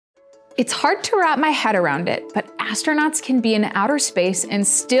It's hard to wrap my head around it, but astronauts can be in outer space and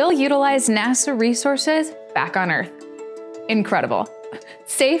still utilize NASA resources back on Earth. Incredible.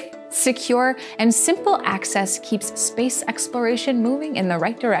 Safe, secure, and simple access keeps space exploration moving in the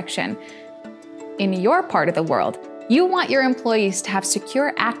right direction. In your part of the world, you want your employees to have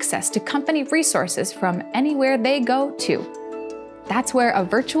secure access to company resources from anywhere they go to. That's where a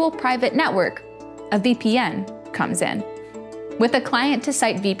virtual private network, a VPN, comes in. With a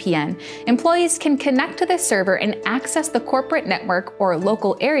client-to-site VPN, employees can connect to the server and access the corporate network or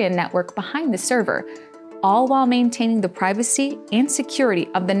local area network behind the server, all while maintaining the privacy and security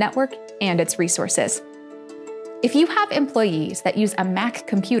of the network and its resources. If you have employees that use a Mac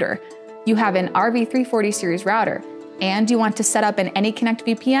computer, you have an RV34 series router, and you want to set up an AnyConnect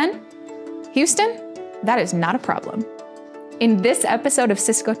VPN? Houston, that is not a problem. In this episode of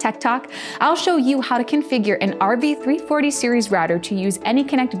Cisco Tech Talk, I'll show you how to configure an RV34 series router to use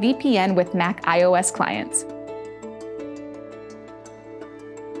AnyConnect VPN with Mac iOS clients.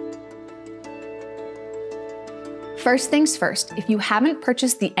 First things first, if you haven't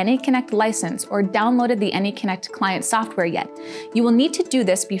purchased the AnyConnect license or downloaded the AnyConnect client software yet, you will need to do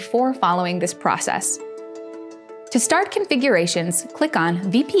this before following this process. To start configurations, click on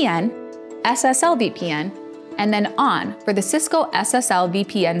VPN, SSL VPN, and then On for the Cisco SSL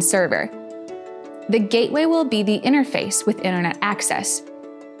VPN server. The gateway will be the interface with internet access.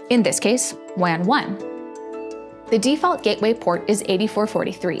 In this case, WAN 1. The default gateway port is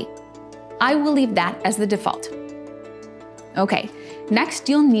 8443. I will leave that as the default. Okay, next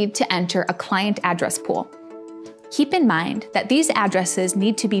you'll need to enter a client address pool. Keep in mind that these addresses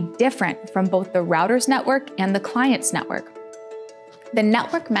need to be different from both the router's network and the client's network. The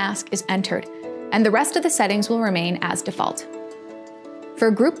network mask is entered, and the rest of the settings will remain as default. For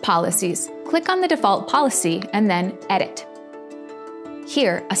group policies, click on the default policy and then Edit.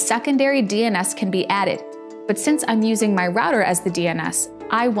 Here, a secondary DNS can be added, but since I'm using my router as the DNS,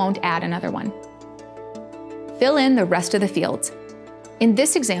 I won't add another one. Fill in the rest of the fields. In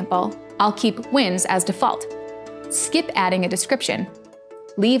this example, I'll keep WINS as default. Skip adding a description.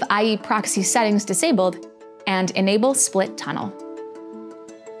 Leave IE proxy settings disabled, and enable split tunnel.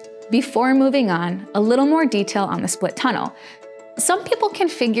 Before moving on, a little more detail on the split tunnel. Some people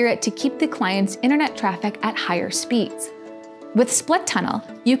configure it to keep the client's internet traffic at higher speeds. With split tunnel,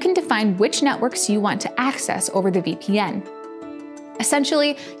 you can define which networks you want to access over the VPN.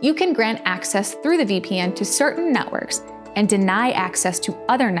 Essentially, you can grant access through the VPN to certain networks and deny access to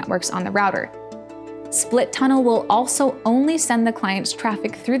other networks on the router. Split tunnel will also only send the client's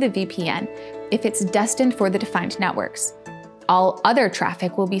traffic through the VPN if it's destined for the defined networks. All other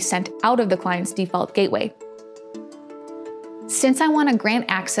traffic will be sent out of the client's default gateway. Since I want to grant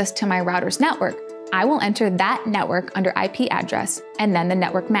access to my router's network, I will enter that network under IP address and then the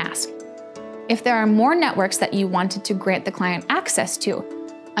network mask. If there are more networks that you wanted to grant the client access to,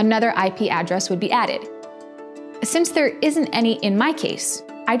 another IP address would be added. Since there isn't any in my case,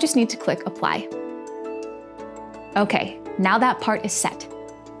 I just need to click Apply. Okay, now that part is set.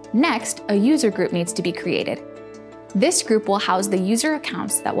 Next, a user group needs to be created. This group will house the user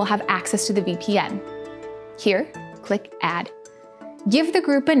accounts that will have access to the VPN. Here, click Add. Give the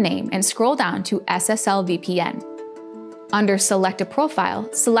group a name and scroll down to SSL VPN. Under Select a Profile,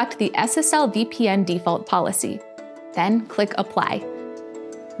 select the SSL VPN default policy. Then click Apply.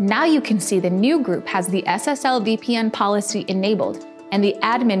 Now you can see the new group has the SSL VPN policy enabled, and the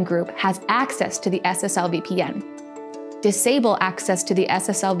admin group has access to the SSL VPN. Disable access to the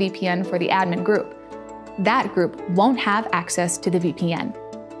SSL VPN for the admin group. That group won't have access to the VPN.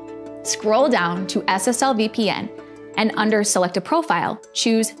 Scroll down to SSL VPN, and under Select a Profile,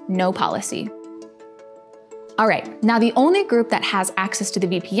 choose No Policy. All right, now the only group that has access to the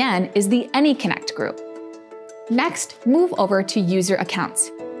VPN is the AnyConnect group. Next, move over to User Accounts.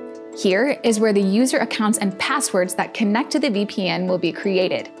 Here is where the user accounts and passwords that connect to the VPN will be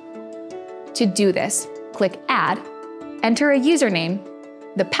created. To do this, click Add, enter a username,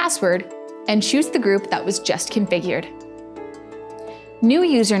 the password, and choose the group that was just configured. New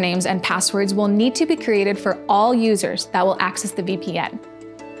usernames and passwords will need to be created for all users that will access the VPN.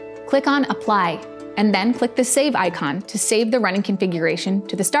 Click on Apply, and then click the Save icon to save the running configuration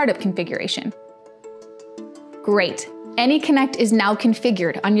to the startup configuration. Great! AnyConnect is now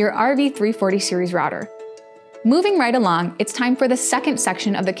configured on your RV34 series router. Moving right along, it's time for the second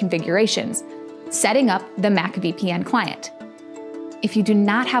section of the configurations, setting up the Mac VPN client. If you do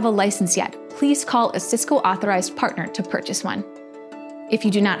not have a license yet, please call a Cisco authorized partner to purchase one. If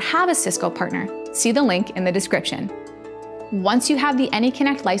you do not have a Cisco partner, see the link in the description. Once you have the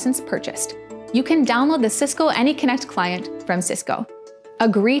AnyConnect license purchased, you can download the Cisco AnyConnect client from Cisco.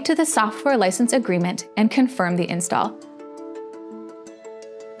 Agree to the software license agreement and confirm the install.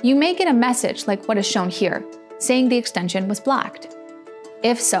 You may get a message like what is shown here, saying the extension was blocked.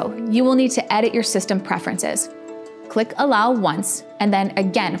 If so, you will need to edit your system preferences. Click Allow once, and then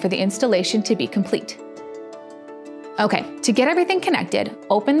again for the installation to be complete. Okay, to get everything connected,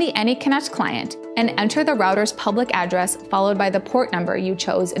 open the AnyConnect client and enter the router's public address followed by the port number you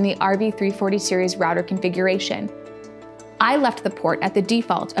chose in the RV34x Series router configuration. I left the port at the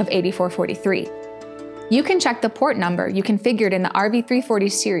default of 8443. You can check the port number you configured in the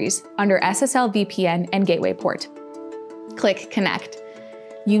RV34x Series under SSL VPN and Gateway port. Click Connect.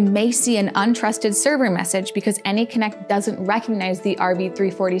 You may see an untrusted server message because AnyConnect doesn't recognize the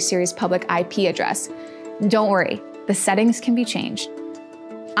RV34x Series public IP address. Don't worry, the settings can be changed.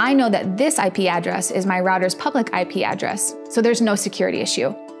 I know that this IP address is my router's public IP address, so there's no security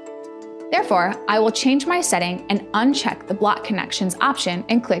issue. Therefore, I will change my setting and uncheck the block connections option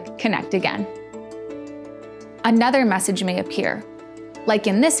and click Connect again. Another message may appear, like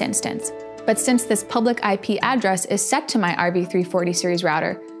in this instance, but since this public IP address is set to my RV34x Series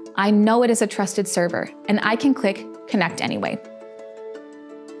router, I know it is a trusted server, and I can click Connect anyway.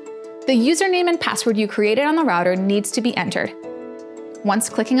 The username and password you created on the router needs to be entered. Once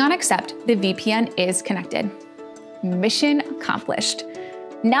clicking on Accept, the VPN is connected. Mission accomplished.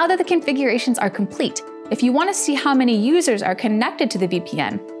 Now that the configurations are complete, if you want to see how many users are connected to the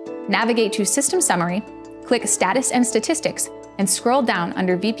VPN, navigate to System Summary, click Status and Statistics, and scroll down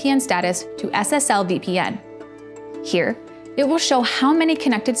under VPN status to SSL VPN. Here, it will show how many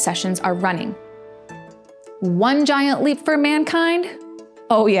connected sessions are running. One giant leap for mankind?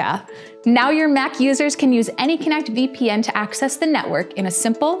 Oh yeah, now your Mac users can use AnyConnect VPN to access the network in a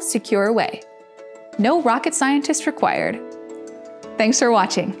simple, secure way. No rocket scientist required. Thanks for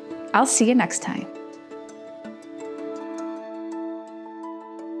watching. I'll see you next time.